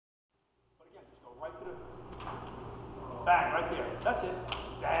Bang, right there. That's it.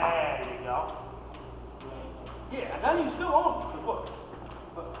 There you go. Yeah, and then you still own the book.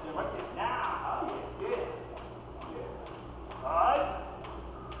 They're right there. Now, yeah. All right.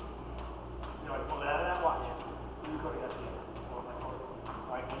 You know, I pull it out of that watch. You go to that thing. All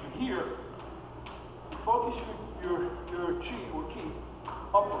right, when you're here, you focus your chi or key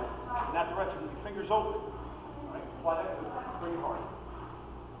upward in that direction with your fingers open. All right, apply that to bring it hard.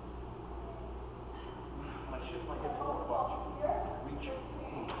 When I shift my hip forward, watch. Reach.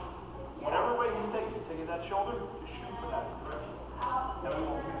 Whatever way he's taking that shoulder, just shoot for that direction. Now we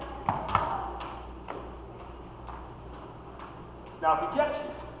won't reach. Now if he gets you,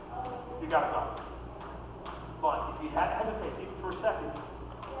 you gotta go. But if he hesitates even for a second,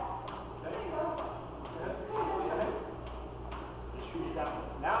 okay? Just shoot it that way.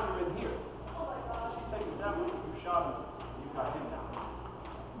 Now you're in here. Just he's taking it that way, you shot him, you got him now.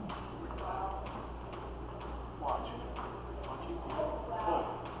 Watch. Boom.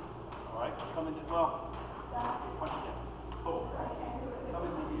 Alright, come into, well, punch again. Boom. Come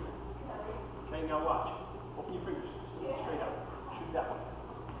into here. Okay, now watch. Open your fingers. Straight out. Shoot that way.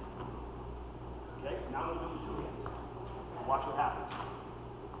 Okay, now I'm going to do two hands. Now watch what happens.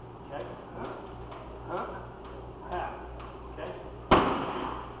 Okay? Okay?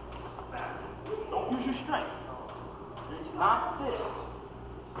 Don't use your strength. It's not this.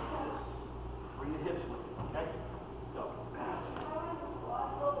 It's this. Bring the hips with you. Okay? Go.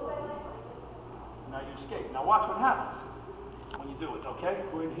 Now you escape. Now watch what happens when you do it, okay?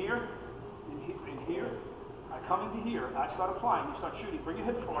 We're in here, in here. I come into here, I start applying, you start shooting. Bring your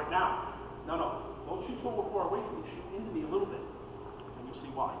hips forward now. No. Don't shoot so far away from me. Shoot into me a little bit. And you'll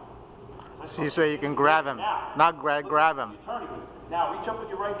see why. So you can grab him, now, not grab him. You're turning him. Now reach up with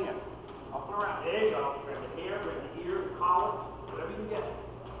your right hand. Up and around. There you go. Grab the hair, grab the ear, the collar, whatever you can get.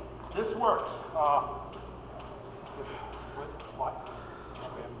 This works. What?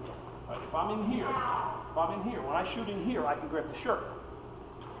 If I'm in here, when I shoot in here, I can grab the shirt.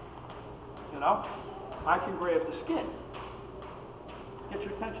 You know? I can grab the skin. Gets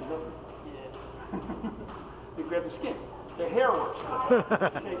your attention, doesn't it? Yeah. You grab the skin. The hair works good. In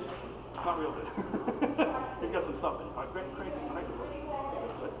this case, not real good. He's got some stuff in it. All right, great. Good.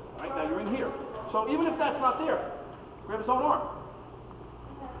 All right, now you're in here. So even if that's not there, grab his own arm.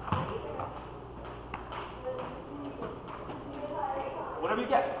 Whatever you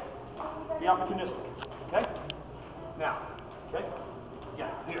get. Be opportunistic, okay? Now, okay?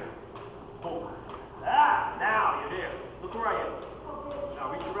 Yeah, here. Boom. Now you're there. Look where I am. Now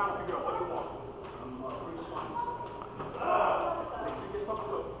reach around and figure out what you want. Make sure you get something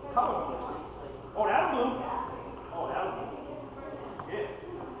good. Oh, that'll do.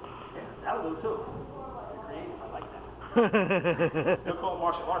 Yeah, that'll do too. You're creative. I like that. They'll call it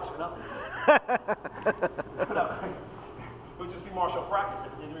martial arts for nothing. It would just be martial practice.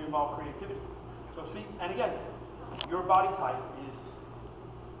 It didn't involve creativity. So see, and again, your body type is,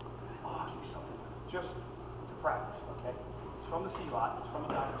 I'll give you something, just to practice, okay? It's from the C-lot, it's from a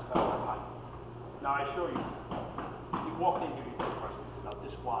guy who's got my height. Now I show you, you walk in here, you think it's about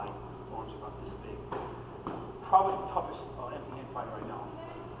this wide, arms about this big. Probably the toughest empty hand fighter I know,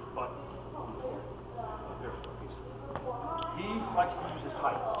 but he likes to use his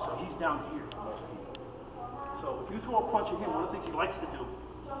height, so he's down here for most people. So if you throw a punch at him, one of the things he likes to do.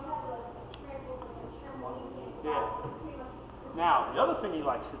 Yeah. Now, the other thing he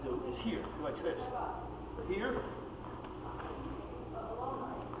likes to do is here. He likes this. Here.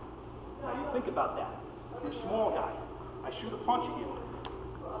 Now you think about that. You're a small guy. I shoot a punch at you.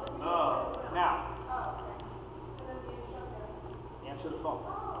 Now. Answer the phone.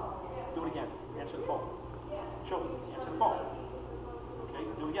 Do it again. Answer the phone. Show me. Answer the phone. Okay,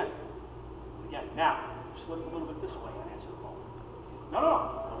 do it again. Do it again. Now. Slip a little bit this way and answer the phone. No,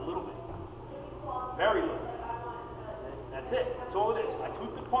 a little bit. Very little. That's it. That's all it is. I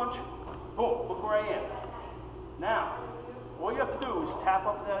tweak the punch. Boom. Look where I am. Now, all you have to do is tap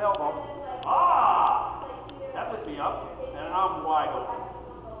up that elbow. That lit me up, and I'm wide open.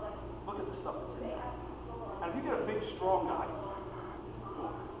 Look at the stuff that's in there. And if you get a big, strong guy,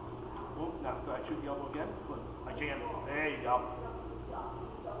 boom. Now, go ahead. Shoot the elbow again. Good. I jam it. There you go.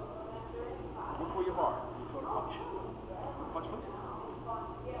 Look where you are. You throw the punch. Punch, please.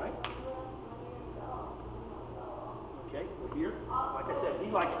 Right? Okay, we're here. Like I said,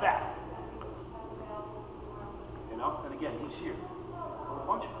 he likes that. You know? And again, he's here.